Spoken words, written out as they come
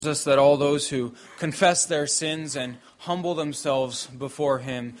us that all those who confess their sins and humble themselves before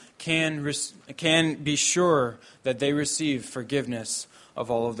Him can be sure that they receive forgiveness of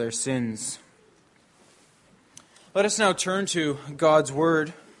all of their sins. Let us now turn to God's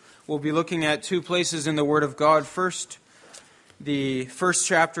Word. We'll be looking at two places in the Word of God. First, the first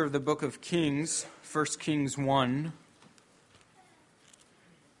chapter of the book of Kings, 1 Kings 1.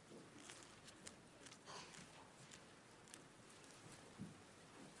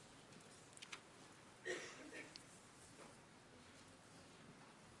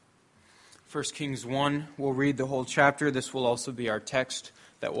 1 Kings 1, we'll read the whole chapter. This will also be our text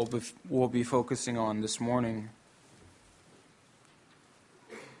that we'll be focusing on this morning.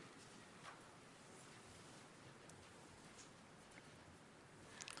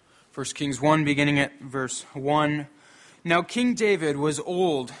 1 Kings 1, beginning at verse 1. Now King David was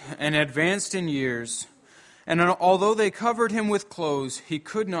old and advanced in years, and although they covered him with clothes, he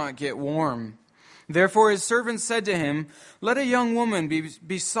could not get warm. Therefore his servants said to him, Let a young woman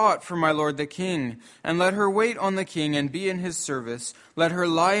be sought for my lord the king, and let her wait on the king and be in his service. Let her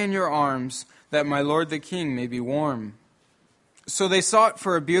lie in your arms, that my lord the king may be warm. So they sought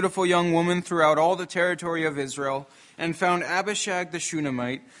for a beautiful young woman throughout all the territory of Israel, and found Abishag the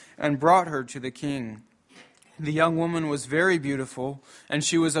Shunammite, and brought her to the king. The young woman was very beautiful, and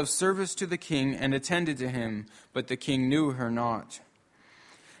she was of service to the king, and attended to him, but the king knew her not.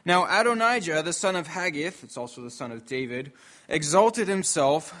 Now Adonijah, the son of Haggith, it's also the son of David, exalted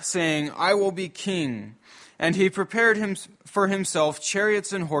himself, saying, I will be king. And he prepared for himself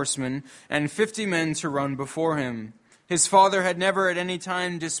chariots and horsemen, and 50 men to run before him. His father had never at any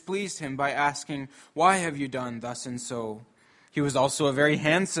time displeased him by asking, Why have you done thus and so? He was also a very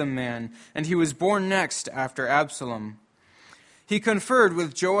handsome man, and he was born next after Absalom. He conferred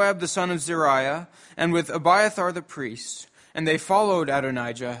with Joab the son of Zeruiah, and with Abiathar the priest, and they followed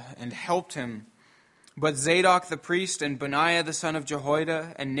Adonijah and helped him. But Zadok the priest, and Benaiah the son of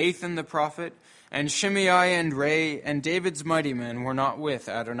Jehoiada, and Nathan the prophet, and Shimei and Rei, and David's mighty men were not with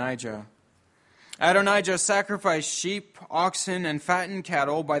Adonijah. Adonijah sacrificed sheep, oxen, and fattened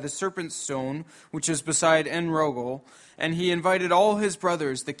cattle by the serpent's stone, which is beside En-rogel, and he invited all his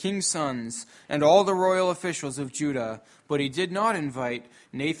brothers, the king's sons, and all the royal officials of Judah, but he did not invite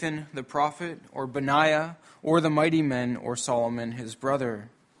Nathan the prophet, or Benaiah, or the mighty men, or Solomon his brother.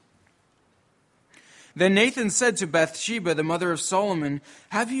 Then Nathan said to Bathsheba, the mother of Solomon,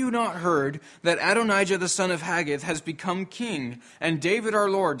 Have you not heard that Adonijah the son of Haggith has become king, and David our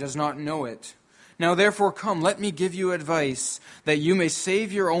Lord does not know it? Now therefore come, let me give you advice, that you may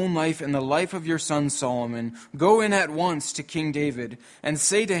save your own life and the life of your son Solomon. Go in at once to King David, and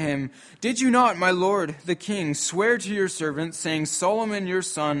say to him, Did you not, my lord the king, swear to your servant, saying, Solomon your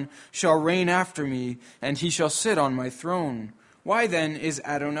son shall reign after me, and he shall sit on my throne? Why then is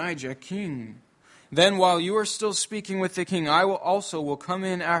Adonijah king? Then while you are still speaking with the king, I will come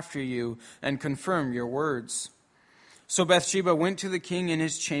in after you, and confirm your words. So Bathsheba went to the king in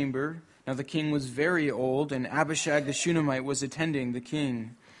his chamber. Now the king was very old, and Abishag the Shunammite was attending the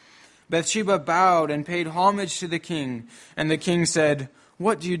king. Bathsheba bowed and paid homage to the king, and the king said,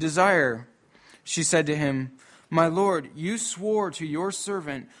 What do you desire? She said to him, My lord, you swore to your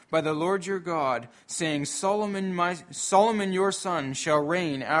servant by the Lord your God, saying, Solomon your son shall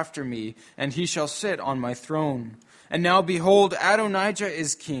reign after me, and he shall sit on my throne. And now behold, Adonijah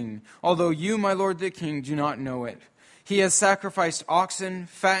is king, although you, my lord the king, do not know it. He has sacrificed oxen,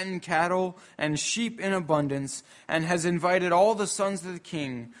 fattened cattle, and sheep in abundance, and has invited all the sons of the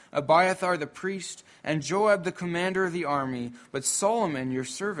king, Abiathar the priest, and Joab the commander of the army, but Solomon your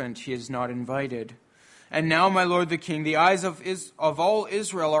servant he has not invited. And now, my lord the king, the eyes of all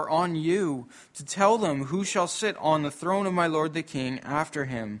Israel are on you, to tell them who shall sit on the throne of my lord the king after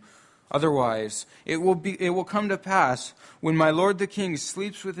him. Otherwise, it will come to pass, when my lord the king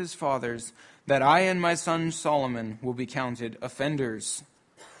sleeps with his fathers, that I and my son Solomon will be counted offenders.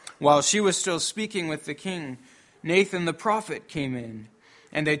 While she was still speaking with the king, Nathan the prophet came in,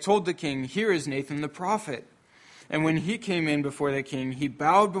 and they told the king, Here is Nathan the prophet. And when he came in before the king, he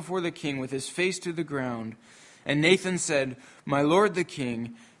bowed before the king with his face to the ground. And Nathan said, My lord the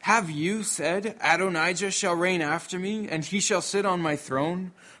king, have you said, Adonijah shall reign after me, and he shall sit on my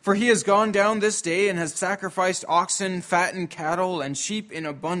throne? For he has gone down this day and has sacrificed oxen, fattened cattle, and sheep in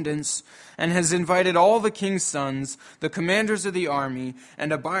abundance, and has invited all the king's sons, the commanders of the army,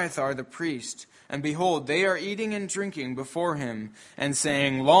 and Abiathar the priest. And behold, they are eating and drinking before him, and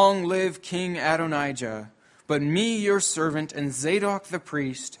saying, Long live King Adonijah. But me, your servant, and Zadok the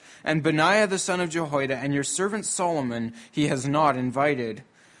priest, and Benaiah the son of Jehoiada, and your servant Solomon, he has not invited.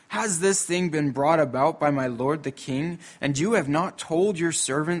 Has this thing been brought about by my lord the king? And you have not told your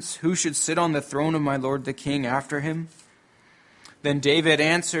servants who should sit on the throne of my lord the king after him? Then David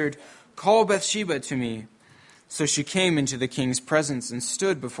answered, Call Bathsheba to me. So she came into the king's presence and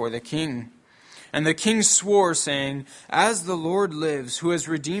stood before the king. And the king swore, saying, As the Lord lives, who has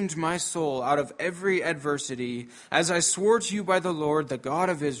redeemed my soul out of every adversity, as I swore to you by the Lord, the God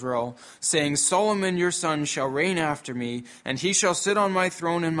of Israel, saying, Solomon your son shall reign after me, and he shall sit on my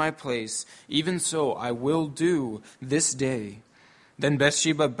throne in my place, even so I will do this day. Then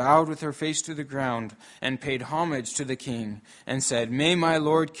Bathsheba bowed with her face to the ground, and paid homage to the king, and said, May my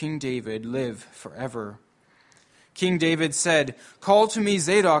lord King David live forever. King David said, Call to me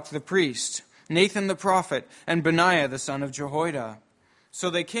Zadok the priest, Nathan the prophet, and Benaiah the son of Jehoiada. So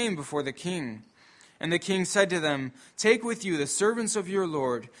they came before the king. And the king said to them, Take with you the servants of your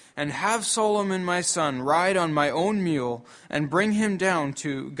lord, and have Solomon my son ride on my own mule, and bring him down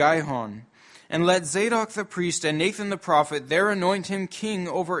to Gihon. And let Zadok the priest and Nathan the prophet there anoint him king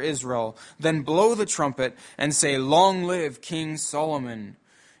over Israel. Then blow the trumpet, and say, Long live King Solomon.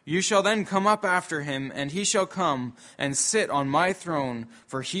 You shall then come up after him, and he shall come and sit on my throne,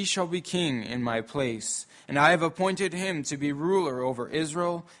 for he shall be king in my place. And I have appointed him to be ruler over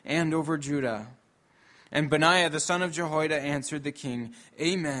Israel and over Judah. And Benaiah the son of Jehoiada answered the king,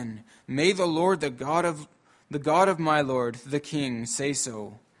 Amen. May the Lord, the God of my lord, the king, say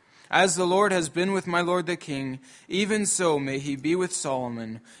so. As the Lord has been with my lord the king, even so may he be with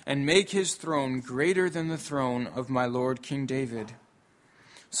Solomon, and make his throne greater than the throne of my lord King David.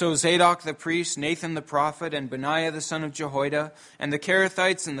 So Zadok the priest, Nathan the prophet, and Benaiah the son of Jehoiada, and the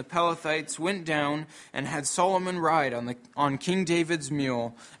Kerethites and the Pelethites went down and had Solomon ride on King David's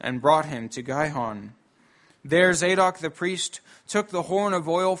mule, and brought him to Gihon. There Zadok the priest took the horn of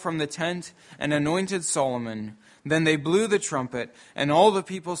oil from the tent and anointed Solomon. Then they blew the trumpet, and all the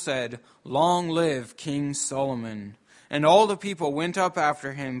people said, Long live King Solomon. And all the people went up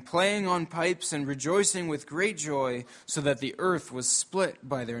after him, playing on pipes and rejoicing with great joy, so that the earth was split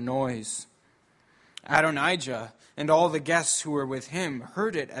by their noise. Adonijah and all the guests who were with him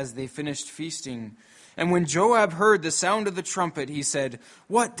heard it as they finished feasting. And when Joab heard the sound of the trumpet, he said,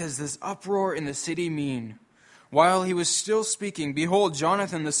 What does this uproar in the city mean? While he was still speaking, behold,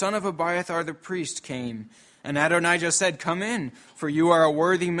 Jonathan the son of Abiathar the priest came. And Adonijah said, Come in, for you are a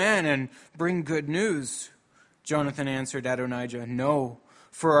worthy man, and bring good news. Jonathan answered Adonijah, No,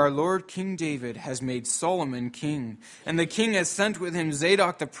 for our lord King David has made Solomon king, and the king has sent with him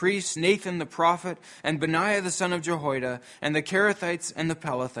Zadok the priest, Nathan the prophet, and Benaiah the son of Jehoiada, and the Kerethites and the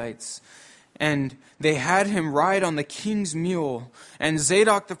Pelethites. And they had him ride on the king's mule. And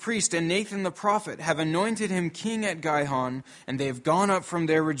Zadok the priest and Nathan the prophet have anointed him king at Gihon, and they have gone up from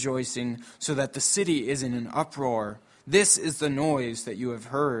there rejoicing, so that the city is in an uproar. This is the noise that you have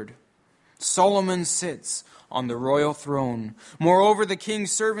heard. Solomon sits on the royal throne. Moreover, the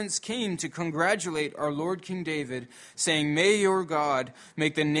king's servants came to congratulate our Lord King David, saying, May your God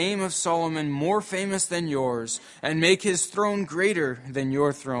make the name of Solomon more famous than yours, and make his throne greater than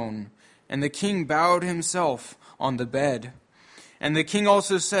your throne. And the king bowed himself on the bed. And the king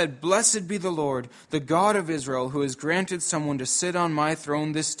also said, Blessed be the Lord, the God of Israel, who has granted someone to sit on my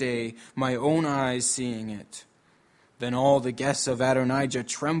throne this day, my own eyes seeing it. Then all the guests of Adonijah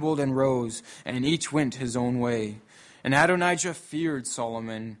trembled and rose, and each went his own way. And Adonijah feared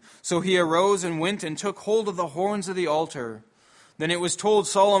Solomon. So he arose and went and took hold of the horns of the altar. Then it was told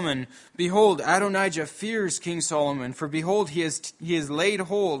Solomon, Behold, Adonijah fears King Solomon, for behold, he has laid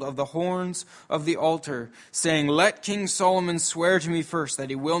hold of the horns of the altar, saying, Let King Solomon swear to me first that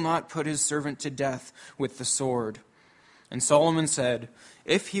he will not put his servant to death with the sword. And Solomon said,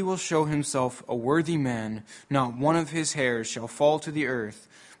 If he will show himself a worthy man, not one of his hairs shall fall to the earth.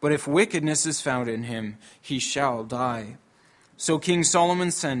 But if wickedness is found in him, he shall die. So King Solomon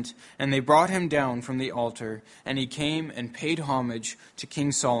sent, and they brought him down from the altar, and he came and paid homage to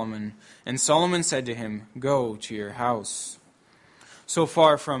King Solomon. And Solomon said to him, Go to your house. So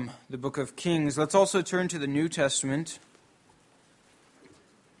far from the book of Kings, let's also turn to the New Testament,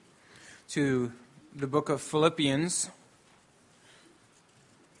 to the book of Philippians.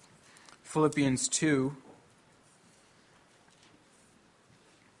 Philippians 2,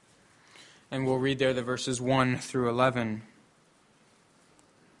 and we'll read there the verses 1 through 11.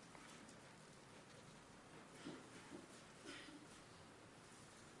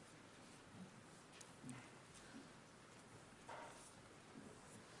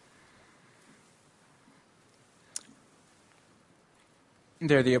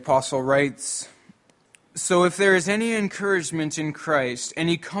 There the apostle writes, So if there is any encouragement in Christ,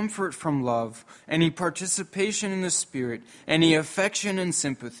 any comfort from love, any participation in the Spirit, any affection and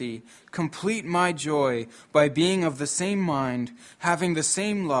sympathy, complete my joy by being of the same mind, having the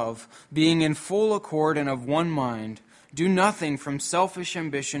same love, being in full accord and of one mind. Do nothing from selfish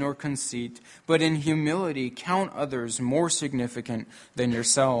ambition or conceit, but in humility count others more significant than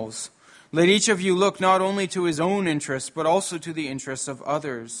yourselves. Let each of you look not only to his own interests, but also to the interests of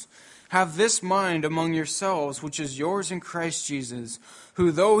others. Have this mind among yourselves, which is yours in Christ Jesus, who,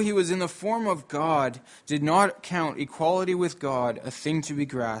 though he was in the form of God, did not count equality with God a thing to be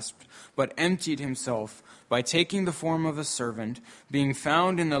grasped, but emptied himself by taking the form of a servant, being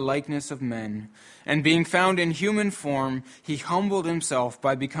found in the likeness of men. And being found in human form, he humbled himself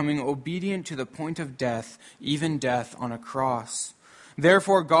by becoming obedient to the point of death, even death on a cross.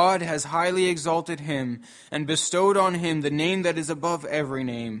 Therefore God has highly exalted him and bestowed on him the name that is above every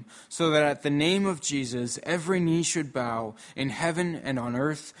name, so that at the name of Jesus every knee should bow in heaven and on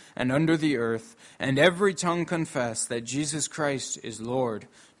earth and under the earth, and every tongue confess that Jesus Christ is Lord,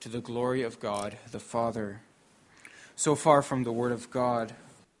 to the glory of God the Father. So far from the Word of God.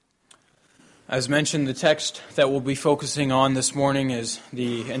 As mentioned, the text that we'll be focusing on this morning is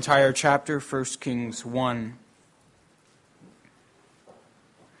the entire chapter, 1 Kings 1.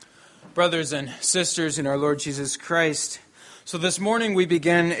 Brothers and sisters in our Lord Jesus Christ, so this morning we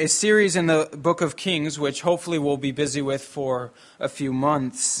begin a series in the book of Kings, which hopefully we'll be busy with for a few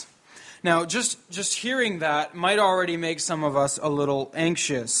months. Now, just hearing that might already make some of us a little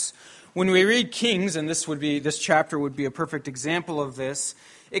anxious. When we read Kings, and this chapter would be a perfect example of this,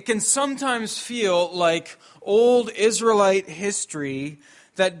 it can sometimes feel like old Israelite history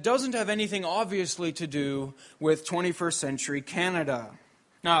that doesn't have anything obviously to do with 21st century Canada.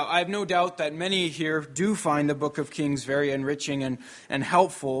 Now, I have no doubt that many here do find the book of Kings very enriching and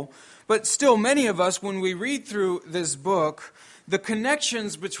helpful, but still many of us, when we read through this book, the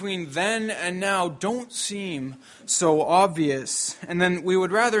connections between then and now don't seem so obvious. And then we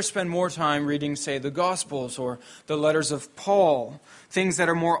would rather spend more time reading, say, the Gospels or the letters of Paul, things that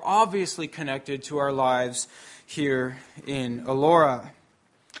are more obviously connected to our lives here in Elora.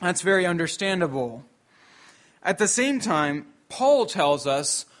 That's very understandable. At the same time, Paul tells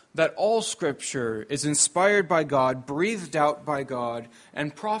us that all Scripture is inspired by God, breathed out by God,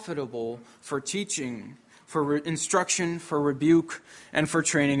 and profitable for teaching, for instruction, for rebuke, and for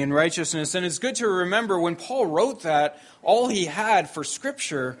training in righteousness. And it's good to remember when Paul wrote that, all he had for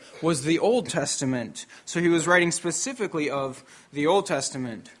Scripture was the Old Testament. So he was writing specifically of the Old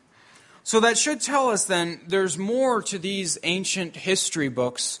Testament. So that should tell us then there's more to these ancient history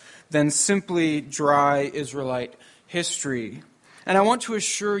books than simply dry Israelite history. And I want to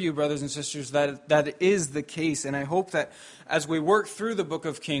assure you, brothers and sisters, that that is the case. And I hope that as we work through the book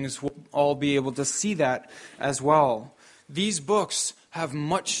of Kings, we'll all be able to see that as well. These books have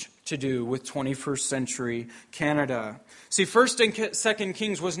much to do with 21st century Canada. See, 1st and 2nd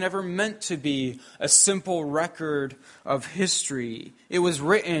Kings was never meant to be a simple record of history. It was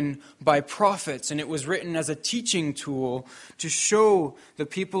written by prophets, and it was written as a teaching tool to show the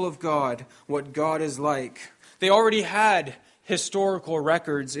people of God what God is like. They already had historical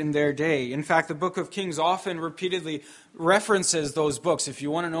records in their day. In fact, the book of Kings often repeatedly references those books. If you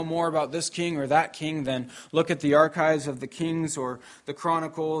want to know more about this king or that king, then look at the archives of the Kings or the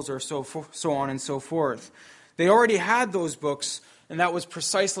Chronicles or so on and so forth. They already had those books, and that was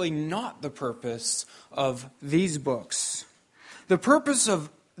precisely not the purpose of these books. The purpose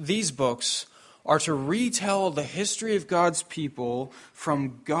of these books are to retell the history of God's people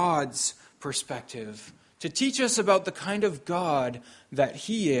from God's perspective, to teach us about the kind of God that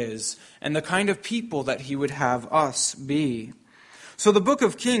He is and the kind of people that He would have us be. So the book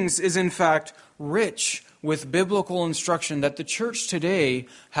of Kings is in fact rich with biblical instruction that the church today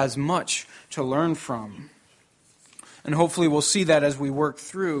has much to learn from. And hopefully we'll see that as we work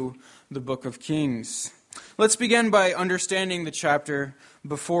through the book of Kings. Let's begin by understanding the chapter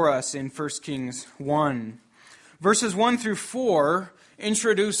before us in 1 Kings 1. Verses 1 through 4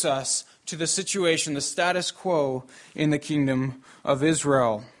 introduce us to the situation, the status quo in the kingdom of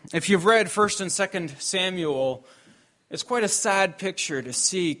Israel. If you've read 1st and 2nd Samuel, it's quite a sad picture to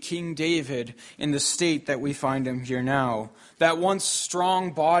see King David in the state that we find him here now. That once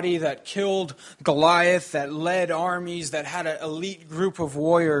strong body that killed Goliath, that led armies, that had an elite group of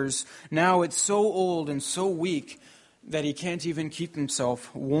warriors, now it's so old and so weak that he can't even keep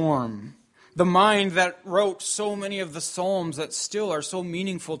himself warm. The mind that wrote so many of the Psalms that still are so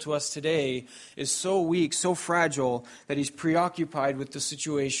meaningful to us today is so weak, so fragile, that he's preoccupied with the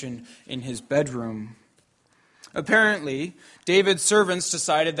situation in his bedroom. Apparently, David's servants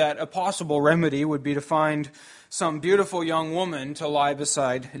decided that a possible remedy would be to find some beautiful young woman to lie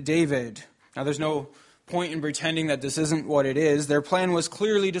beside David. Now, there's no point in pretending that this isn't what it is. Their plan was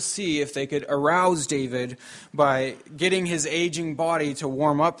clearly to see if they could arouse David by getting his aging body to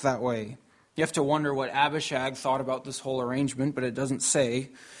warm up that way. You have to wonder what Abishag thought about this whole arrangement, but it doesn't say.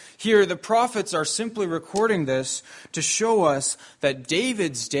 Here, the prophets are simply recording this to show us that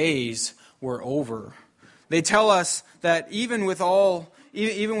David's days were over. They tell us that even with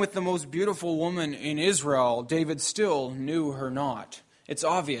the most beautiful woman in Israel, David still knew her not. It's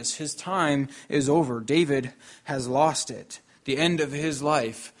obvious his time is over. David has lost it. The end of his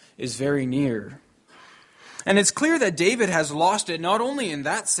life is very near. And it's clear that David has lost it not only in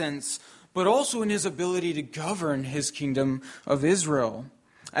that sense, but also in his ability to govern his kingdom of Israel.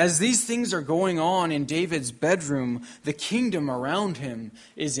 As these things are going on in David's bedroom, the kingdom around him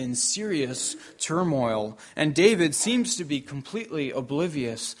is in serious turmoil, and David seems to be completely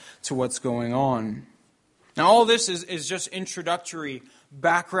oblivious to what's going on. Now, all this is just introductory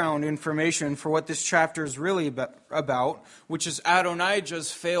background information for what this chapter is really about, which is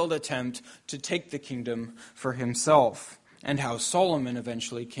Adonijah's failed attempt to take the kingdom for himself, and how Solomon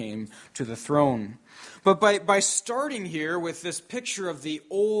eventually came to the throne. But by starting here with this picture of the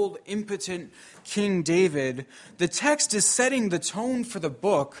old, impotent King David, the text is setting the tone for the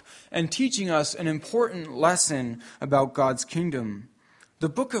book and teaching us an important lesson about God's kingdom. The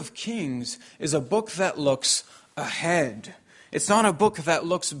book of Kings is a book that looks ahead. It's not a book that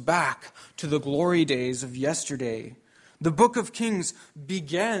looks back to the glory days of yesterday. The book of Kings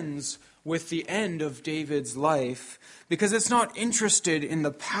begins with the end of David's life because it's not interested in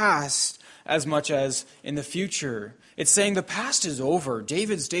the past as much as in the future. It's saying the past is over.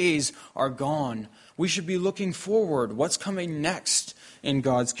 David's days are gone. We should be looking forward. What's coming next in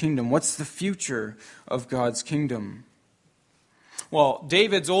God's kingdom? What's the future of God's kingdom? Well,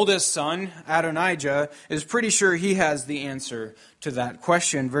 David's oldest son, Adonijah, is pretty sure he has the answer to that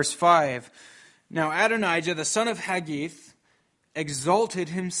question. Verse 5, Now Adonijah, the son of Haggith, exalted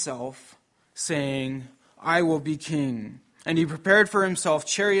himself, saying, I will be king. And he prepared for himself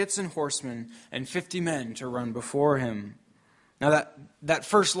chariots and horsemen and 50 men to run before him. Now that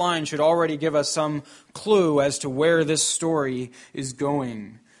first line should already give us some clue as to where this story is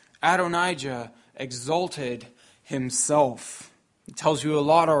going. Adonijah exalted himself. It tells you a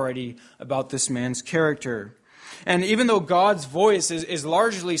lot already about this man's character. And even though God's voice is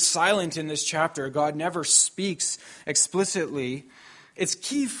largely silent in this chapter, God never speaks explicitly, it's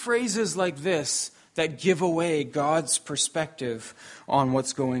key phrases like this that give away God's perspective on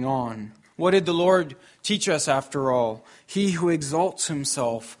what's going on. What did the Lord teach us after all? He who exalts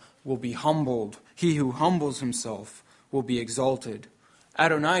himself will be humbled. He who humbles himself will be exalted.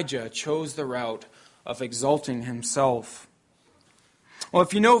 Adonijah chose the route of exalting himself. Well,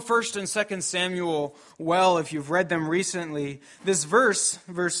 if you know 1 and 2 Samuel well, if you've read them recently, this verse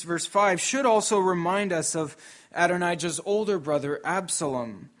 5, should also remind us of Adonijah's older brother,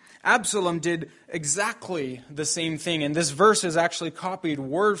 Absalom. Absalom did exactly the same thing, and this verse is actually copied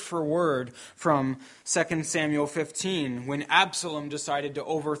word for word from 2 Samuel 15, when Absalom decided to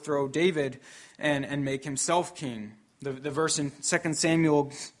overthrow David and make himself king. The verse in 2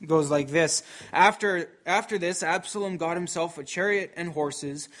 Samuel goes like this. After this, Absalom got himself a chariot and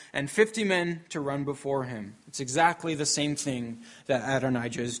horses and 50 men to run before him. It's exactly the same thing that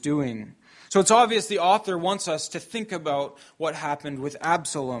Adonijah is doing. So it's obvious the author wants us to think about what happened with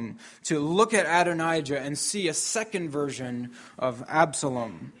Absalom, to look at Adonijah and see a second version of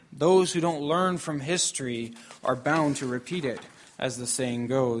Absalom. Those who don't learn from history are bound to repeat it, as the saying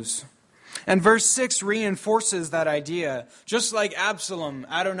goes. And verse 6 reinforces that idea. Just like Absalom,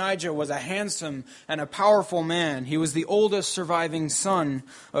 Adonijah was a handsome and a powerful man. He was the oldest surviving son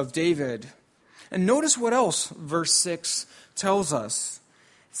of David. And notice what else verse 6 tells us.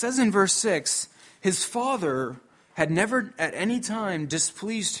 It says in verse 6, his father had never at any time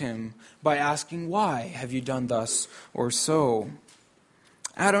displeased him by asking, why have you done thus or so?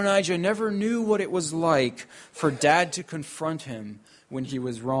 Adonijah never knew what it was like for dad to confront him when he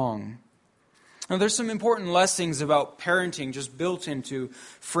was wrong. Now, there's some important lessons about parenting just built into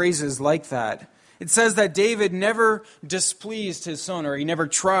phrases like that. It says that David never displeased his son, or he never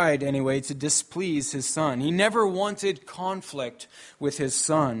tried anyway to displease his son. He never wanted conflict with his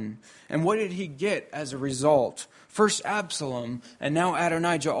son. And what did he get as a result? First Absalom, and now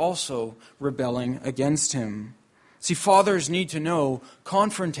Adonijah also rebelling against him. See, fathers need to know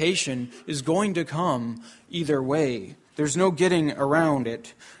confrontation is going to come either way. There's no getting around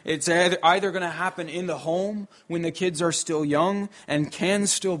it. It's either going to happen in the home when the kids are still young and can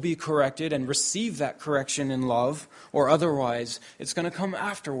still be corrected and receive that correction in love, or otherwise it's going to come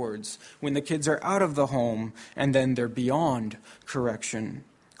afterwards when the kids are out of the home and then they're beyond correction.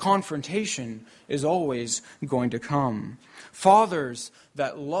 Confrontation is always going to come. Fathers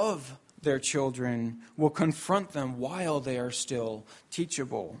that love their children will confront them while they are still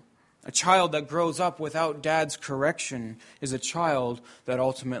teachable. A child that grows up without dad's correction is a child that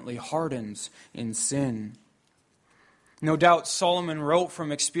ultimately hardens in sin. No doubt Solomon wrote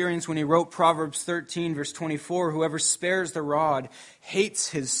from experience when he wrote Proverbs 13, verse 24, "Whoever spares the rod hates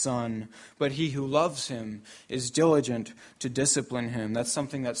his son, but he who loves him is diligent to discipline him." That's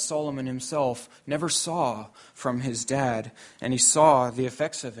something that Solomon himself never saw from his dad, and he saw the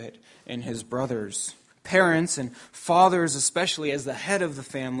effects of it in his brothers. Parents and fathers, especially as the head of the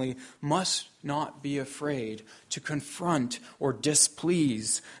family, must not be afraid to confront or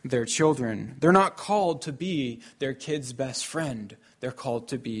displease their children. They're not called to be their kids' best friend. They're called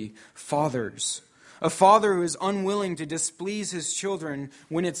to be fathers. A father who is unwilling to displease his children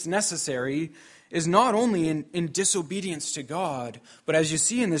when it's necessary is not only in disobedience to God, but as you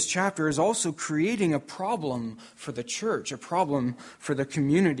see in this chapter, is also creating a problem for the church, a problem for the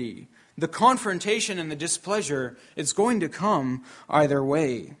community. The confrontation and the displeasure, it's going to come either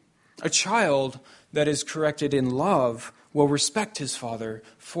way. A child that is corrected in love will respect his father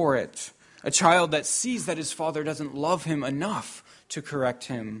for it. A child that sees that his father doesn't love him enough to correct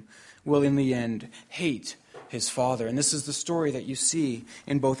him will in the end hate his father. And this is the story that you see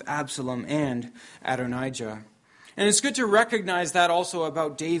in both Absalom and Adonijah. And it's good to recognize that also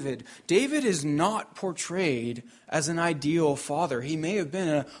about David. David is not portrayed as an ideal father. He may have been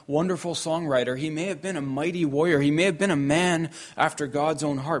a wonderful songwriter. He may have been a mighty warrior. He may have been a man after God's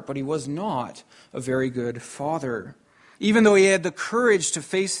own heart, but he was not a very good father. Even though he had the courage to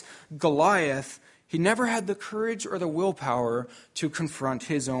face Goliath, he never had the courage or the willpower to confront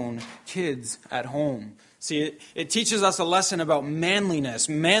his own kids at home. See, it teaches us a lesson about manliness.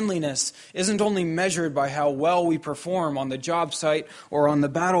 Manliness isn't only measured by how well we perform on the job site or on the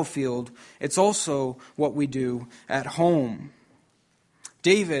battlefield. It's also what we do at home.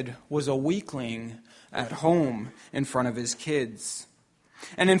 David was a weakling at home in front of his kids.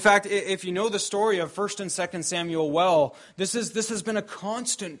 And in fact, if you know the story of 1 and 2 Samuel well, this has been a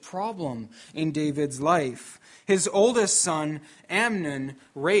constant problem in David's life. His oldest son, Amnon,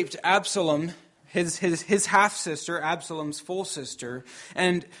 raped Absalom, his half-sister, Absalom's full sister.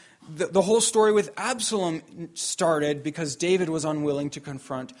 And the whole story with Absalom started because David was unwilling to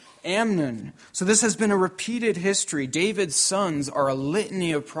confront Amnon. So this has been a repeated history. David's sons are a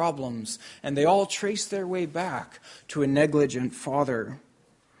litany of problems, and they all trace their way back to a negligent father.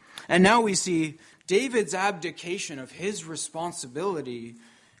 And now we see David's abdication of his responsibility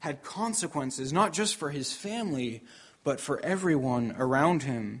had consequences, not just for his family, but for everyone around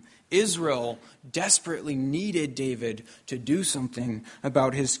him. Israel desperately needed David to do something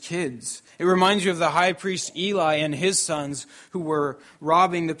about his kids. It reminds you of the high priest Eli and his sons who were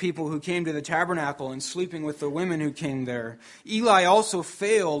robbing the people who came to the tabernacle and sleeping with the women who came there. Eli also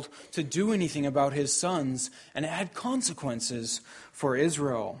failed to do anything about his sons, and it had consequences for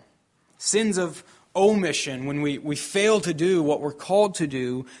Israel. Sins of omission, when we fail to do what we're called to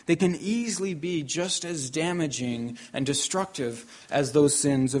do, they can easily be just as damaging and destructive as those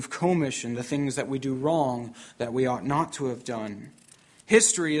sins of commission, the things that we do wrong that we ought not to have done.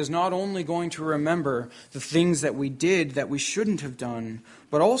 History is not only going to remember the things that we did that we shouldn't have done,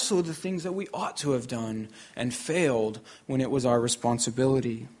 but also the things that we ought to have done and failed when it was our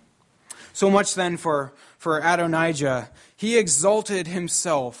responsibility. So much then for Adonijah. He exalted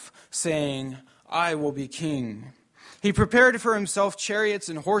himself, saying, "I will be king." He prepared for himself chariots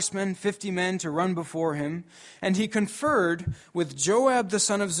and horsemen, 50 men to run before him, and he conferred with Joab the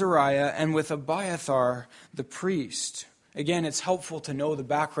son of Zeruiah and with Abiathar the priest. Again, it's helpful to know the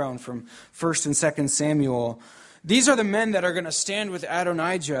background from 1 and 2 Samuel. These are the men that are going to stand with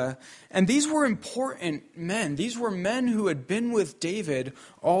Adonijah, and these were important men. These were men who had been with David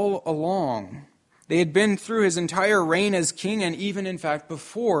all along. They had been through his entire reign as king, and even, in fact,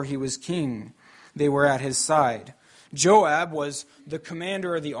 before he was king, they were at his side. Joab was the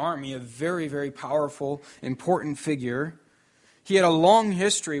commander of the army, a very, very powerful, important figure. He had a long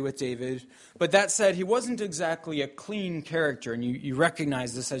history with David, but that said, he wasn't exactly a clean character, and you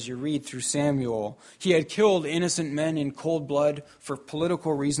recognize this as you read through Samuel. He had killed innocent men in cold blood for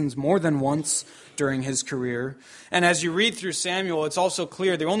political reasons more than once during his career. And as you read through Samuel, it's also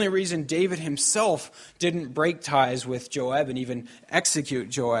clear the only reason David himself didn't break ties with Joab and even execute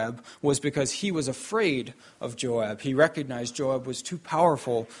Joab was because he was afraid of Joab. He recognized Joab was too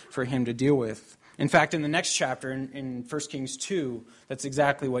powerful for him to deal with. In fact, in the next chapter, in 1 Kings 2, that's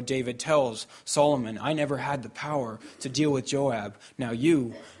exactly what David tells Solomon. I never had the power to deal with Joab. Now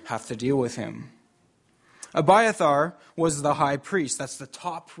you have to deal with him. Abiathar was the high priest. That's the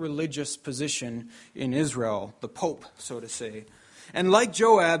top religious position in Israel, the pope, so to say. And like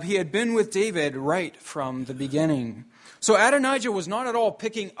Joab, he had been with David right from the beginning. So Adonijah was not at all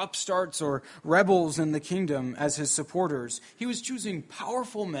picking upstarts or rebels in the kingdom as his supporters. He was choosing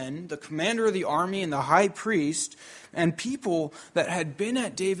powerful men, the commander of the army and the high priest, and people that had been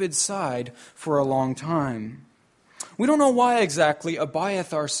at David's side for a long time. We don't know why exactly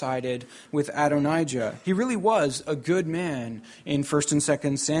Abiathar sided with Adonijah. He really was a good man in 1 and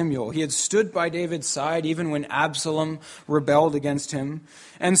 2 Samuel. He had stood by David's side even when Absalom rebelled against him.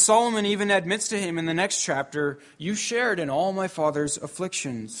 And Solomon even admits to him in the next chapter, "You shared in all my father's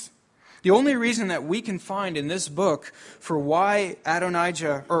afflictions." The only reason that we can find in this book for why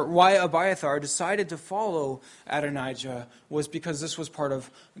Abiathar decided to follow Adonijah was because this was part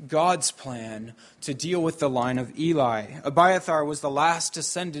of God's plan to deal with the line of Eli. Abiathar was the last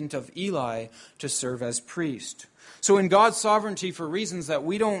descendant of Eli to serve as priest. So in God's sovereignty, for reasons that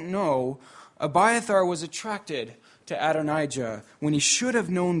we don't know, Abiathar was attracted to Adonijah when he should have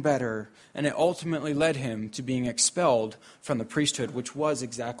known better, and it ultimately led him to being expelled from the priesthood, which was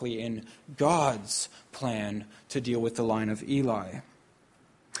exactly in God's plan to deal with the line of Eli.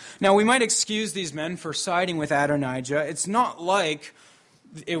 Now, we might excuse these men for siding with Adonijah. It's not like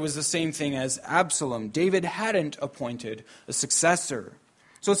it was the same thing as Absalom. David hadn't appointed a successor.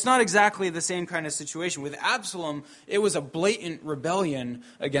 So it's not exactly the same kind of situation. With Absalom, it was a blatant rebellion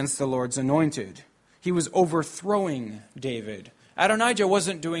against the Lord's anointed. He was overthrowing David. Adonijah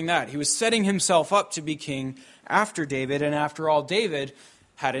wasn't doing that. He was setting himself up to be king after David, and after all, David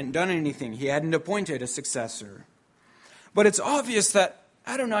hadn't done anything. He hadn't appointed a successor. But it's obvious that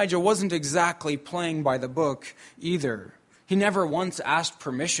Adonijah wasn't exactly playing by the book either. He never once asked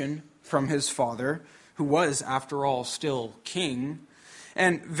permission from his father, who was, after all, still king.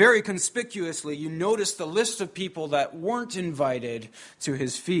 And very conspicuously, you notice the list of people that weren't invited to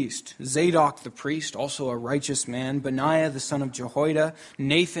his feast. Zadok the priest, also a righteous man, Benaiah the son of Jehoiada,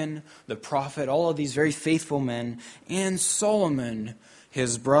 Nathan the prophet, all of these very faithful men, and Solomon,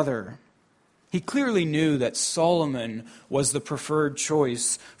 his brother. He clearly knew that Solomon was the preferred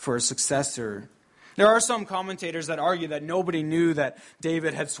choice for a successor. There are some commentators that argue that nobody knew that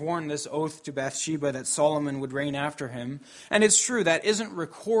David had sworn this oath to Bathsheba that Solomon would reign after him. And it's true, that isn't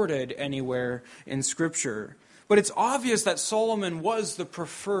recorded anywhere in Scripture. But it's obvious that Solomon was the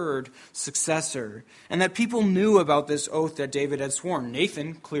preferred successor, and that people knew about this oath that David had sworn.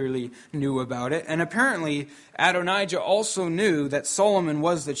 Nathan clearly knew about it, and apparently Adonijah also knew that Solomon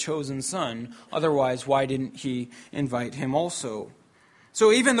was the chosen son. Otherwise, why didn't he invite him also?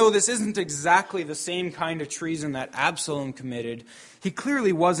 So even though this isn't exactly the same kind of treason that Absalom committed, he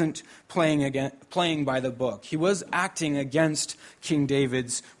clearly wasn't playing by the book. He was acting against King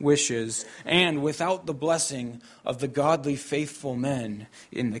David's wishes and without the blessing of the godly, faithful men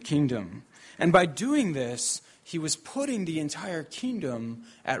in the kingdom. And by doing this, he was putting the entire kingdom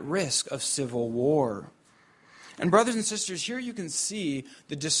at risk of civil war. And brothers and sisters, here you can see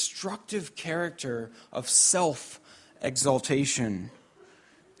the destructive character of self-exaltation.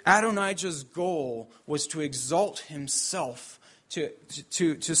 Adonijah's goal was to exalt himself, to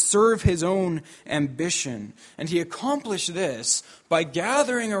serve his own ambition. And he accomplished this by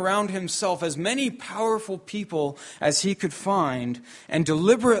gathering around himself as many powerful people as he could find and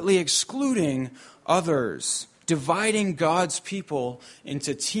deliberately excluding others, dividing God's people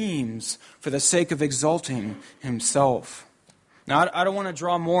into teams for the sake of exalting himself. Now, I don't want to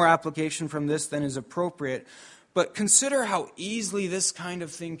draw more application from this than is appropriate, but consider how easily this kind of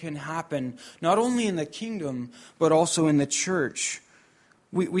thing can happen, not only in the kingdom, but also in the church.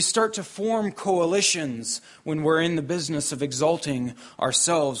 We start to form coalitions when we're in the business of exalting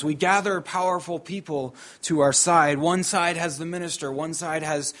ourselves. We gather powerful people to our side. One side has the minister, one side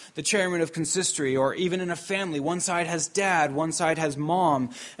has the chairman of consistory, or even in a family, one side has dad, one side has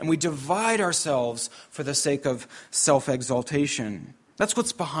mom, and we divide ourselves for the sake of self-exaltation. That's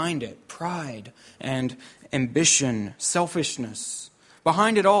what's behind it, pride and ambition, selfishness.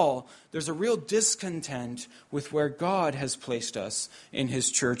 Behind it all, there's a real discontent with where God has placed us in his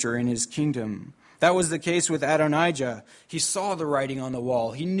church or in his kingdom. That was the case with Adonijah. He saw the writing on the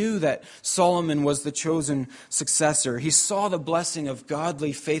wall. He knew that Solomon was the chosen successor. He saw the blessing of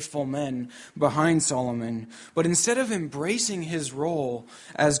godly, faithful men behind Solomon. But instead of embracing his role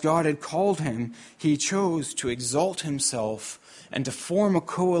as God had called him, he chose to exalt himself and to form a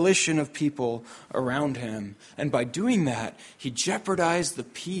coalition of people around him. And by doing that, he jeopardized the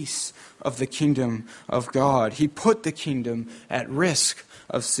peace of the kingdom of God. He put the kingdom at risk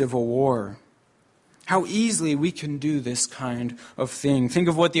of civil war. How easily we can do this kind of thing. Think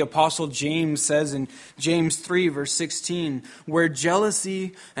of what the Apostle James says in James 3, verse 16. Where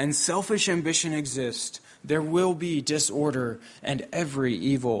jealousy and selfish ambition exist, there will be disorder and every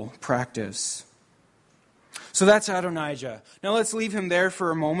evil practice. So that's Adonijah. Now let's leave him there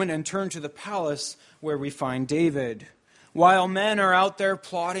for a moment and turn to the palace where we find David. While men are out there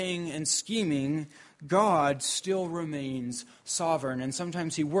plotting and scheming, God still remains sovereign, and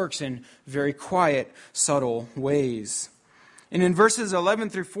sometimes he works in very quiet, subtle ways. And in verses 11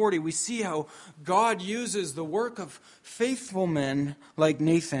 through 40, we see how God uses the work of faithful men like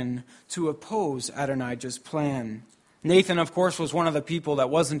Nathan to oppose Adonijah's plan. Nathan, of course, was one of the people that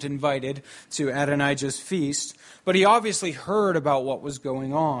wasn't invited to Adonijah's feast, but he obviously heard about what was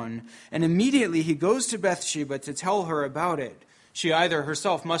going on, and immediately he goes to Bathsheba to tell her about it. She either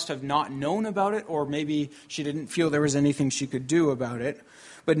herself must have not known about it, or maybe she didn't feel there was anything she could do about it.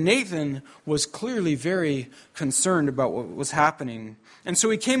 But Nathan was clearly very concerned about what was happening. And so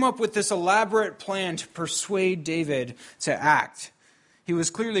he came up with this elaborate plan to persuade David to act. He was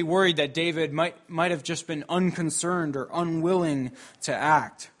clearly worried that David might have just been unconcerned or unwilling to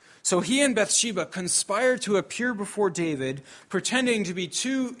act. So he and Bathsheba conspired to appear before David, pretending to be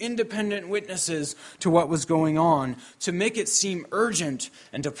two independent witnesses to what was going on, to make it seem urgent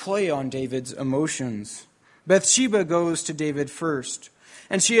and to play on David's emotions. Bathsheba goes to David first,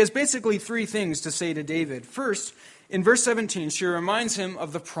 and she has basically three things to say to David. First, in verse 17, she reminds him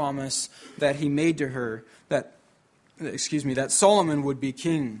of the promise that he made to her, that Solomon would be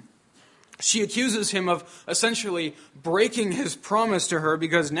king. She accuses him of essentially breaking his promise to her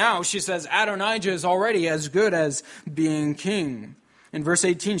because now she says Adonijah is already as good as being king. In verse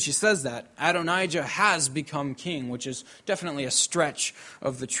 18 she says that Adonijah has become king, which is definitely a stretch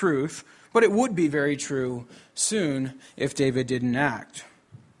of the truth, but it would be very true soon if David didn't act.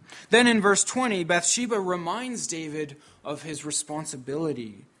 Then in verse 20, Bathsheba reminds David of his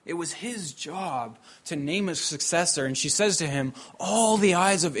responsibility. It was his job to name a successor, and she says to him, all the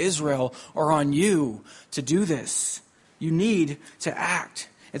eyes of Israel are on you to do this. You need to act.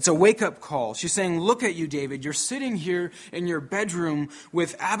 It's a wake-up call. She's saying, look at you, David. You're sitting here in your bedroom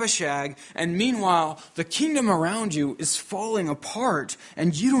with Abishag, and meanwhile, the kingdom around you is falling apart,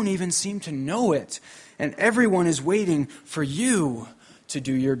 and you don't even seem to know it. And everyone is waiting for you to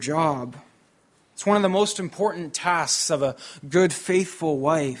do your job. It's one of the most important tasks of a good, faithful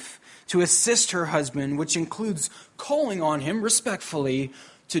wife, to assist her husband, which includes calling on him respectfully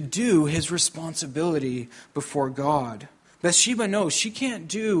to do his responsibility before God. Bathsheba knows she can't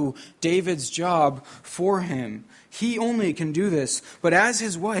do David's job for him. He only can do this. But as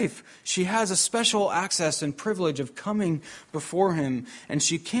his wife, she has a special access and privilege of coming before him, and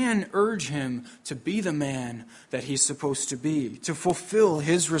she can urge him to be the man that he's supposed to be, to fulfill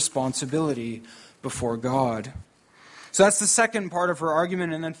his responsibility before God. So that's the second part of her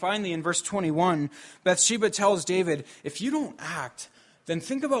argument. And then finally in verse 21, Bathsheba tells David, if you don't act, then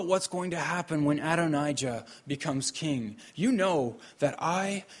think about what's going to happen when Adonijah becomes king. You know that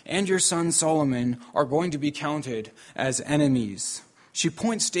I and your son Solomon are going to be counted as enemies. She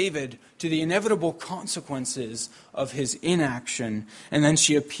points David to the inevitable consequences of his inaction, and then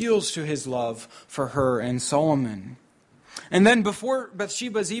she appeals to his love for her and Solomon. And then before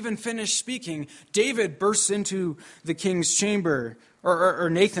Bathsheba's even finished speaking, David bursts into the king's chamber, or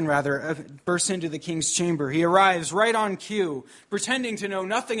Nathan rather, bursts into the king's chamber. He arrives right on cue, pretending to know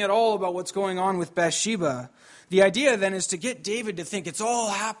nothing at all about what's going on with Bathsheba. The idea then is to get David to think it's all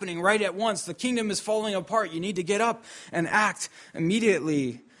happening right at once. The kingdom is falling apart. You need to get up and act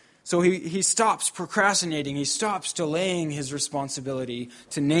immediately. So he stops procrastinating. He stops delaying his responsibility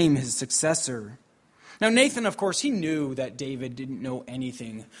to name his successor. Now Nathan, of course, he knew that David didn't know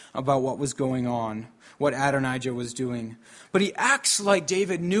anything about what was going on, what Adonijah was doing. But he acts like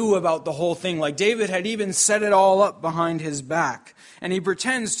David knew about the whole thing, like David had even set it all up behind his back. And he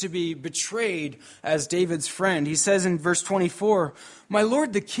pretends to be betrayed as David's friend. He says in verse 24, my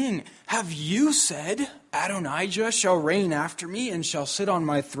lord the king, have you said, Adonijah shall reign after me and shall sit on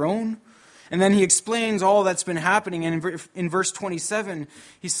my throne? And then he explains all that's been happening. And in verse 27,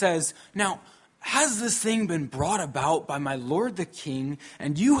 he says, "Now, has this thing been brought about by my lord the king,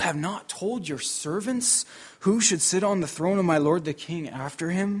 and you have not told your servants who should sit on the throne of my lord the king after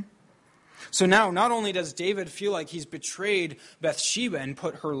him?" So now, not only does David feel like he's betrayed Bathsheba and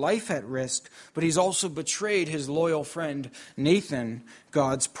put her life at risk, but he's also betrayed his loyal friend Nathan,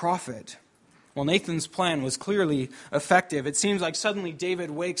 God's prophet. Well, Nathan's plan was clearly effective. It seems like suddenly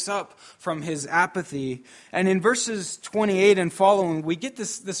David wakes up from his apathy. And in verses 28 and following, we get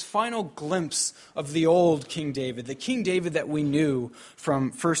this final glimpse of the old King David, the King David that we knew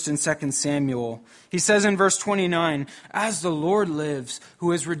from 1 and 2 Samuel. He says in verse 29, "As the Lord lives,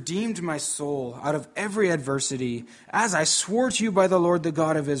 who has redeemed my soul out of every adversity, as I swore to you by the Lord, the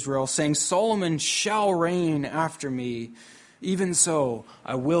God of Israel, saying, Solomon shall reign after me, even so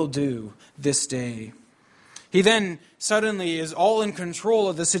I will do this day." He then suddenly is all in control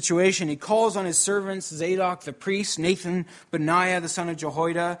of the situation. He calls on his servants, Zadok the priest, Nathan, Benaiah the son of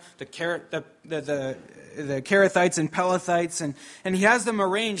Jehoiada, the Kerethites and Pelethites, and he has them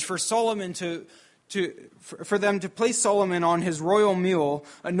arranged for Solomon for them to place Solomon on his royal mule,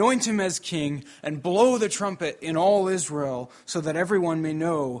 anoint him as king, and blow the trumpet in all Israel, so that everyone may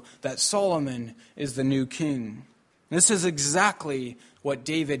know that Solomon is the new king. This is exactly what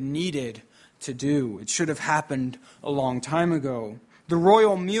David needed to do. It should have happened a long time ago. The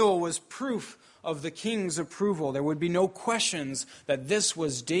royal mule was proof of the king's approval. There would be no questions that this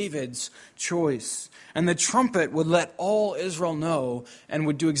was David's choice. And the trumpet would let all Israel know and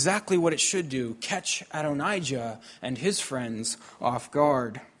would do exactly what it should do, catch Adonijah and his friends off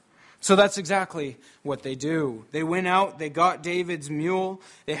guard. So that's exactly what they do. They went out, they got David's mule,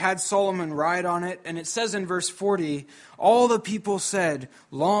 they had Solomon ride on it, and it says in verse 40, "All the people said,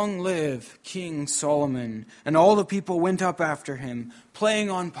 'Long live King Solomon.' And all the people went up after him,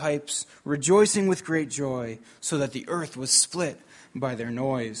 playing on pipes, rejoicing with great joy, so that the earth was split by their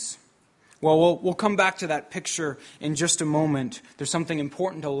noise." Well, we'll come back to that picture in just a moment. There's something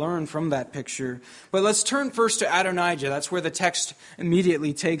important to learn from that picture. But let's turn first to Adonijah. That's where the text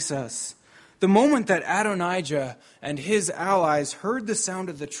immediately takes us. The moment that Adonijah and his allies heard the sound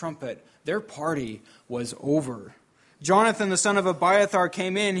of the trumpet, their party was over. Jonathan, the son of Abiathar,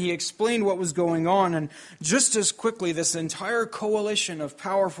 came in. He explained what was going on, and just as quickly, this entire coalition of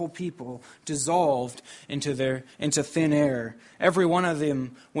powerful people dissolved into thin air. Every one of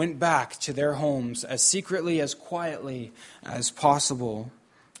them went back to their homes as secretly, as quietly as possible.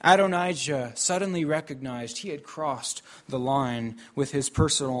 Adonijah suddenly recognized he had crossed the line with his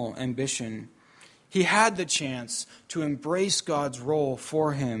personal ambition. He had the chance to embrace God's role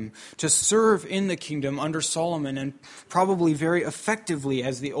for him, to serve in the kingdom under Solomon and probably very effectively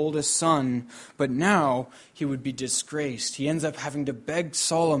as the oldest son. But now he would be disgraced. He ends up having to beg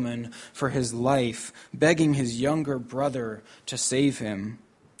Solomon for his life, begging his younger brother to save him.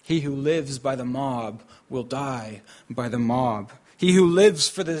 He who lives by the mob will die by the mob. He who lives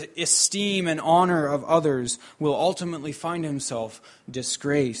for the esteem and honor of others will ultimately find himself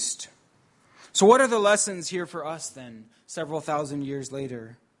disgraced. So what are the lessons here for us then, several thousand years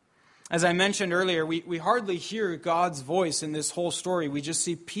later? As I mentioned earlier, we hardly hear God's voice in this whole story. We just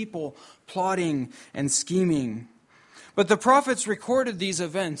see people plotting and scheming. But the prophets recorded these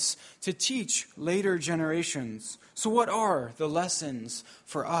events to teach later generations. So what are the lessons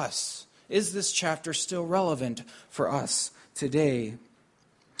for us? Is this chapter still relevant for us today?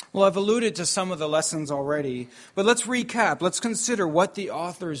 Well, I've alluded to some of the lessons already, but let's recap. Let's consider what the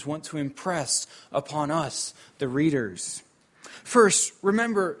authors want to impress upon us, the readers. First,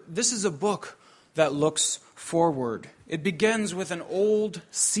 remember, this is a book that looks forward. It begins with an old,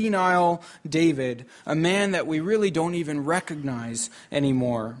 senile David, a man that we really don't even recognize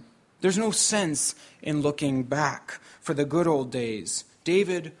anymore. There's no sense in looking back for the good old days.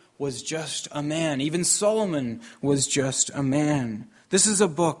 David was just a man. Even Solomon was just a man. This is a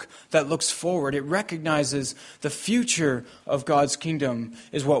book that looks forward. It recognizes the future of God's kingdom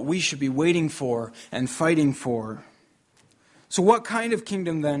is what we should be waiting for and fighting for. So what kind of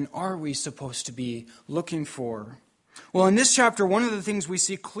kingdom then are we supposed to be looking for? Well, in this chapter, one of the things we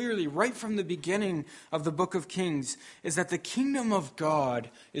see clearly right from the beginning of the book of Kings is that the kingdom of God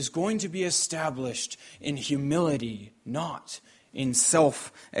is going to be established in humility, not in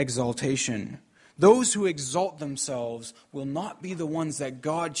self-exaltation. Those who exalt themselves will not be the ones that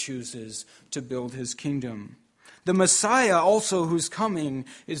God chooses to build his kingdom. The Messiah also who's coming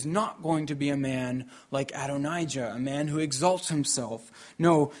is not going to be a man like Adonijah, a man who exalts himself.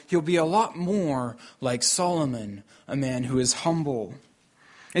 No, he'll be a lot more like Solomon, a man who is humble.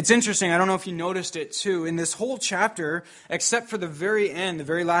 It's interesting, I don't know if you noticed it too, in this whole chapter, except for the very end, the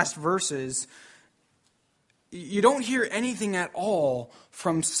very last verses, you don't hear anything at all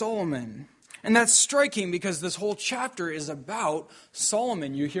from Solomon. And that's striking because this whole chapter is about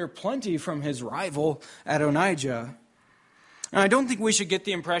Solomon. You hear plenty from his rival, Adonijah. And I don't think we should get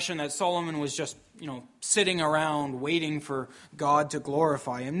the impression that Solomon was just, sitting around waiting for God to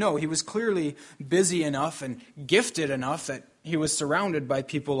glorify him. No, he was clearly busy enough and gifted enough that he was surrounded by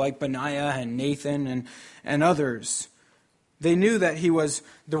people like Benaiah and Nathan and others. They knew that he was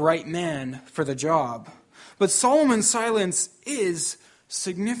the right man for the job. But Solomon's silence is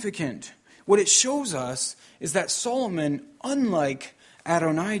significant. What it shows us is that Solomon, unlike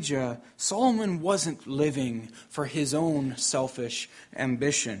Adonijah, Solomon wasn't living for his own selfish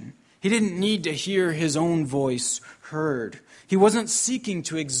ambition. He didn't need to hear his own voice heard. He wasn't seeking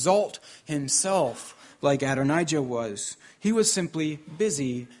to exalt himself like Adonijah was. He was simply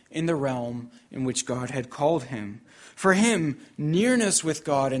busy in the realm in which God had called him. For him, nearness with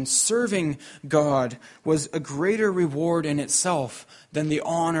God and serving God was a greater reward in itself than the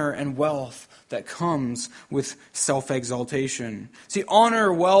honor and wealth that comes with self-exaltation. See,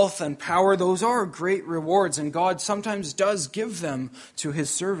 honor, wealth, and power, those are great rewards, and God sometimes does give them to his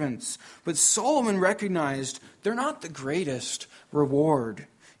servants. But Solomon recognized they're not the greatest reward.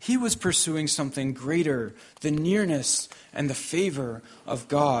 He was pursuing something greater, the nearness and the favor of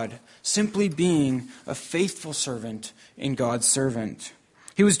God, simply being a faithful servant in God's servant.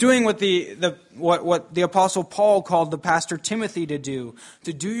 He was doing what the Apostle Paul called the pastor Timothy to do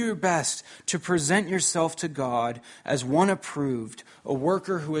your best to present yourself to God as one approved, a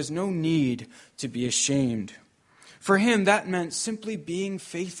worker who has no need to be ashamed. For him, that meant simply being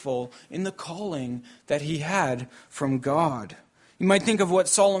faithful in the calling that he had from God. You might think of what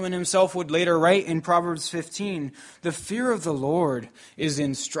Solomon himself would later write in Proverbs 15. The fear of the Lord is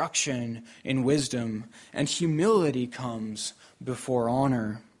instruction in wisdom, and humility comes before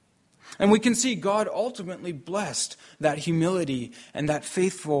honor. And we can see God ultimately blessed that humility and that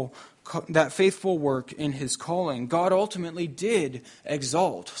faithful work in his calling. God ultimately did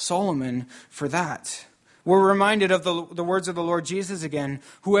exalt Solomon for that. We're reminded of the words of the Lord Jesus again.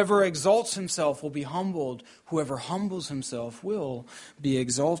 Whoever exalts himself will be humbled. Whoever humbles himself will be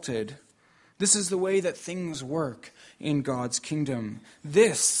exalted. This is the way that things work in God's kingdom.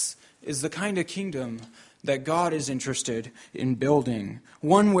 This is the kind of kingdom that God is interested in building.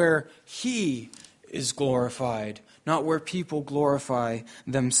 One where he is glorified, not where people glorify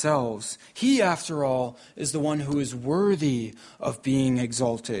themselves. He, after all, is the one who is worthy of being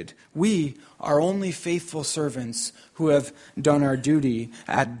exalted. We are only faithful servants who have done our duty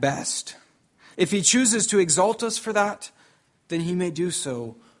at best. If he chooses to exalt us for that, then he may do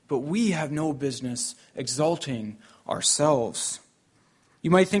so, but we have no business exalting ourselves.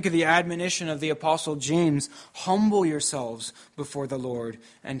 You might think of the admonition of the Apostle James, humble yourselves before the Lord,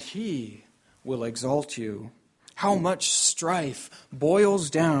 and he will exalt you. How much strife boils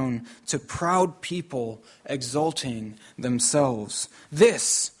down to proud people exalting themselves.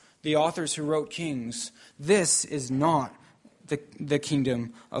 This, the authors who wrote Kings, this is not the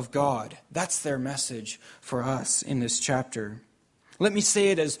kingdom of God. That's their message for us in this chapter. Let me say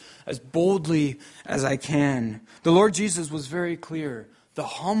it as boldly as I can. The Lord Jesus was very clear. The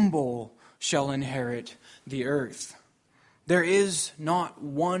humble shall inherit the earth. There is not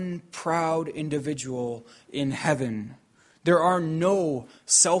one proud individual in heaven. There are no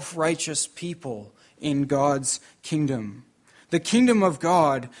self-righteous people in God's kingdom. The kingdom of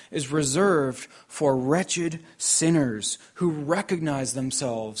God is reserved for wretched sinners who recognize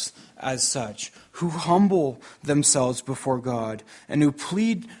themselves as such, who humble themselves before God, and who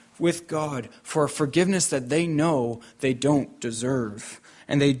plead with God for forgiveness that they know they don't deserve.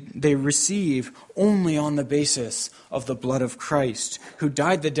 And they receive only on the basis of the blood of Christ, who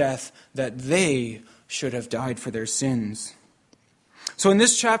died the death that they should have died for their sins. So in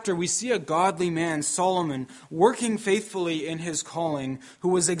this chapter, we see a godly man, Solomon, working faithfully in his calling, who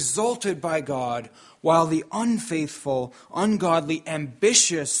was exalted by God, while the unfaithful, ungodly,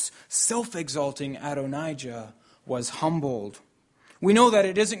 ambitious, self-exalting Adonijah was humbled. We know that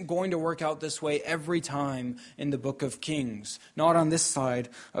it isn't going to work out this way every time in the book of Kings, not on this side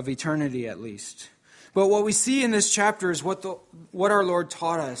of eternity at least. But what we see in this chapter is what our Lord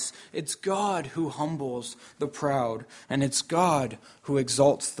taught us. It's God who humbles the proud, and it's God who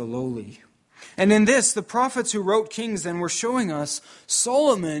exalts the lowly. And in this, the prophets who wrote Kings then were showing us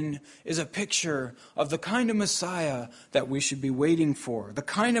Solomon is a picture of the kind of Messiah that we should be waiting for, the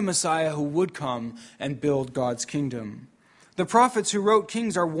kind of Messiah who would come and build God's kingdom. The prophets who wrote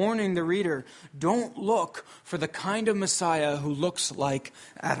Kings are warning the reader, don't look for the kind of Messiah who looks like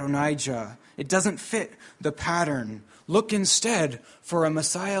Adonijah. It doesn't fit the pattern. Look instead for a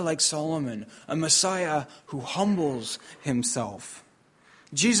Messiah like Solomon, a Messiah who humbles himself.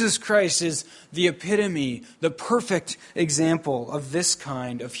 Jesus Christ is the epitome, the perfect example of this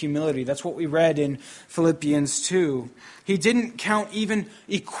kind of humility. That's what we read in Philippians 2. He didn't count even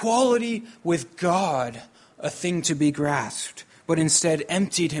equality with God a thing to be grasped, but instead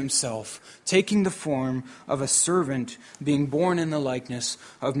emptied himself, taking the form of a servant, being born in the likeness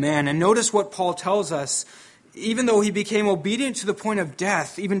of man. And notice what Paul tells us. Even though he became obedient to the point of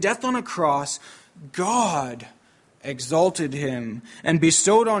death, even death on a cross, God exalted him and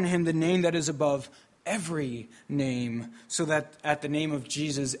bestowed on him the name that is above every name, so that at the name of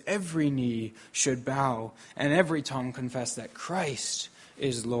Jesus every knee should bow and every tongue confess that Christ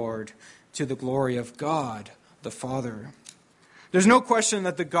is Lord, to the glory of God the Father. There's no question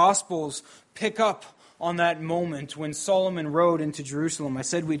that the Gospels pick up on that moment when Solomon rode into Jerusalem. I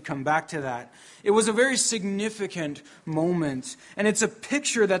said we'd come back to that. It was a very significant moment, and it's a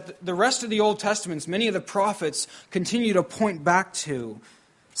picture that the rest of the Old Testaments, many of the prophets, continue to point back to.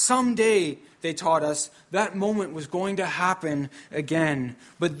 Someday, they taught us, that moment was going to happen again,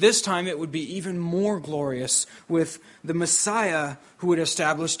 but this time it would be even more glorious with the Messiah who would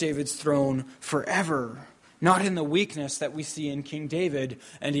establish David's throne forever. Not in the weakness that we see in King David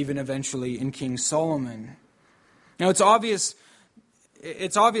and even eventually in King Solomon. Now it's obvious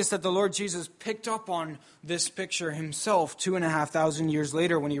that the Lord Jesus picked up on this picture himself 2,500 years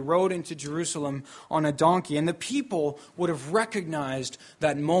later when he rode into Jerusalem on a donkey. And the people would have recognized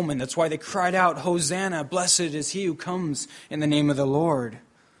that moment. That's why they cried out, "Hosanna, blessed is he who comes in the name of the Lord."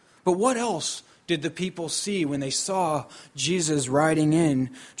 But what else did the people see when they saw Jesus riding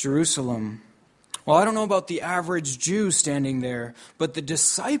in Jerusalem? Well, I don't know about the average Jew standing there, but the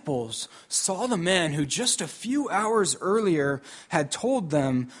disciples saw the man who just a few hours earlier had told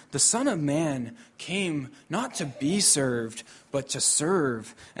them the Son of Man came not to be served, but to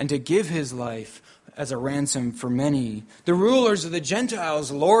serve and to give his life as a ransom for many. The rulers of the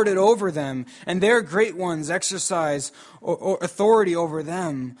Gentiles lord it over them, and their great ones exercise authority over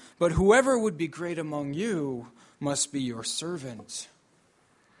them. But whoever would be great among you must be your servant.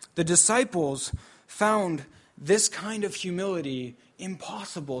 The disciples found this kind of humility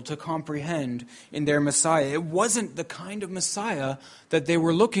impossible to comprehend in their Messiah. It wasn't the kind of Messiah that they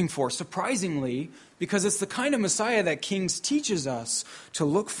were looking for, surprisingly, because it's the kind of Messiah that Kings teaches us to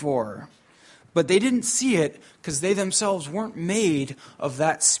look for. But they didn't see it because they themselves weren't made of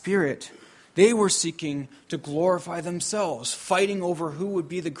that spirit. They were seeking to glorify themselves, fighting over who would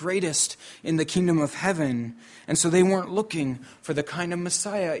be the greatest in the kingdom of heaven. And so they weren't looking for the kind of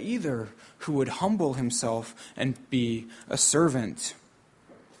Messiah either, who would humble himself and be a servant.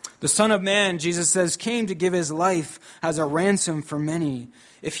 The Son of Man, Jesus says, came to give his life as a ransom for many.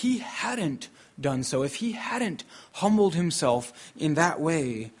 If he hadn't done so, if he hadn't humbled himself in that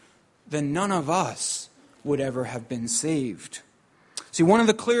way, then none of us would ever have been saved. See, one of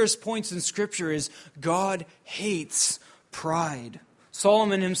the clearest points in Scripture is God hates pride.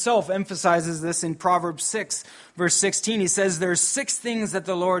 Solomon himself emphasizes this in Proverbs 6, verse 16. He says, "There's 6 things that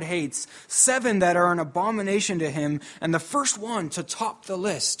the Lord hates, 7 that are an abomination to him, and the first one to top the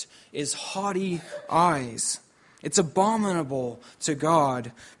list is haughty eyes." It's abominable to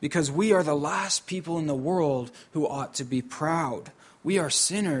God because we are the last people in the world who ought to be proud. We are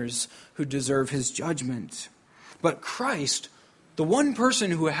sinners who deserve his judgment. But Christ, the one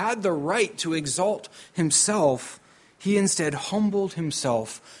person who had the right to exalt himself, he instead humbled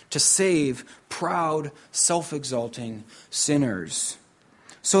himself to save proud, self-exalting sinners.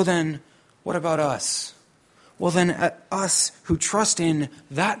 So then, what about us? Well then, us who trust in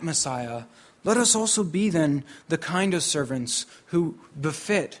that Messiah, let us also be then the kind of servants who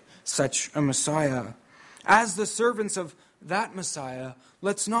befit such a Messiah. As the servants of that Messiah,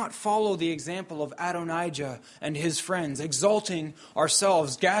 let's not follow the example of Adonijah and his friends, exalting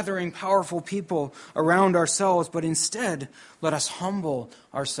ourselves, gathering powerful people around ourselves, but instead let us humble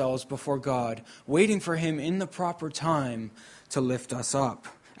ourselves before God, waiting for him in the proper time to lift us up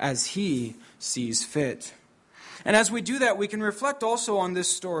as he sees fit. And as we do that, we can reflect also on this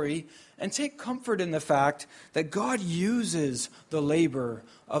story and take comfort in the fact that God uses the labor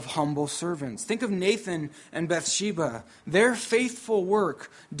of humble servants. Think of Nathan and Bathsheba. Their faithful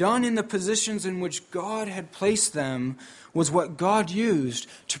work, done in the positions in which God had placed them, was what God used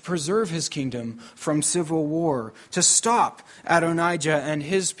to preserve his kingdom from civil war, to stop Adonijah and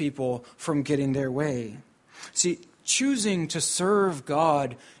his people from getting their way. See, choosing to serve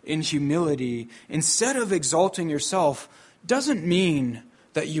God in humility, instead of exalting yourself, doesn't mean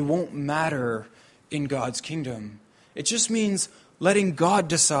that you won't matter in God's kingdom. It just means letting God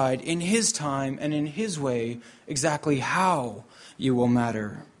decide in His time and in His way exactly how you will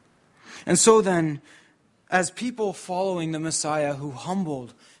matter. And so then, as people following the Messiah who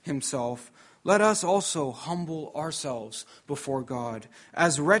humbled Himself, let us also humble ourselves before God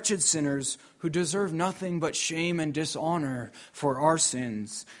as wretched sinners who deserve nothing but shame and dishonor for our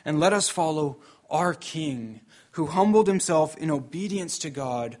sins. And let us follow our King, who humbled Himself in obedience to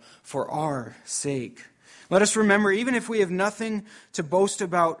God for our sake. Let us remember, even if we have nothing to boast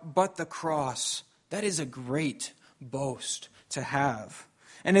about but the cross, that is a great boast to have.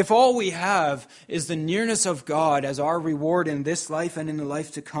 And if all we have is the nearness of God as our reward in this life and in the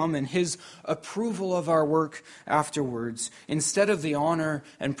life to come, and His approval of our work afterwards, instead of the honor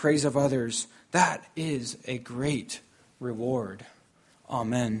and praise of others, that is a great reward.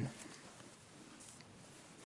 Amen.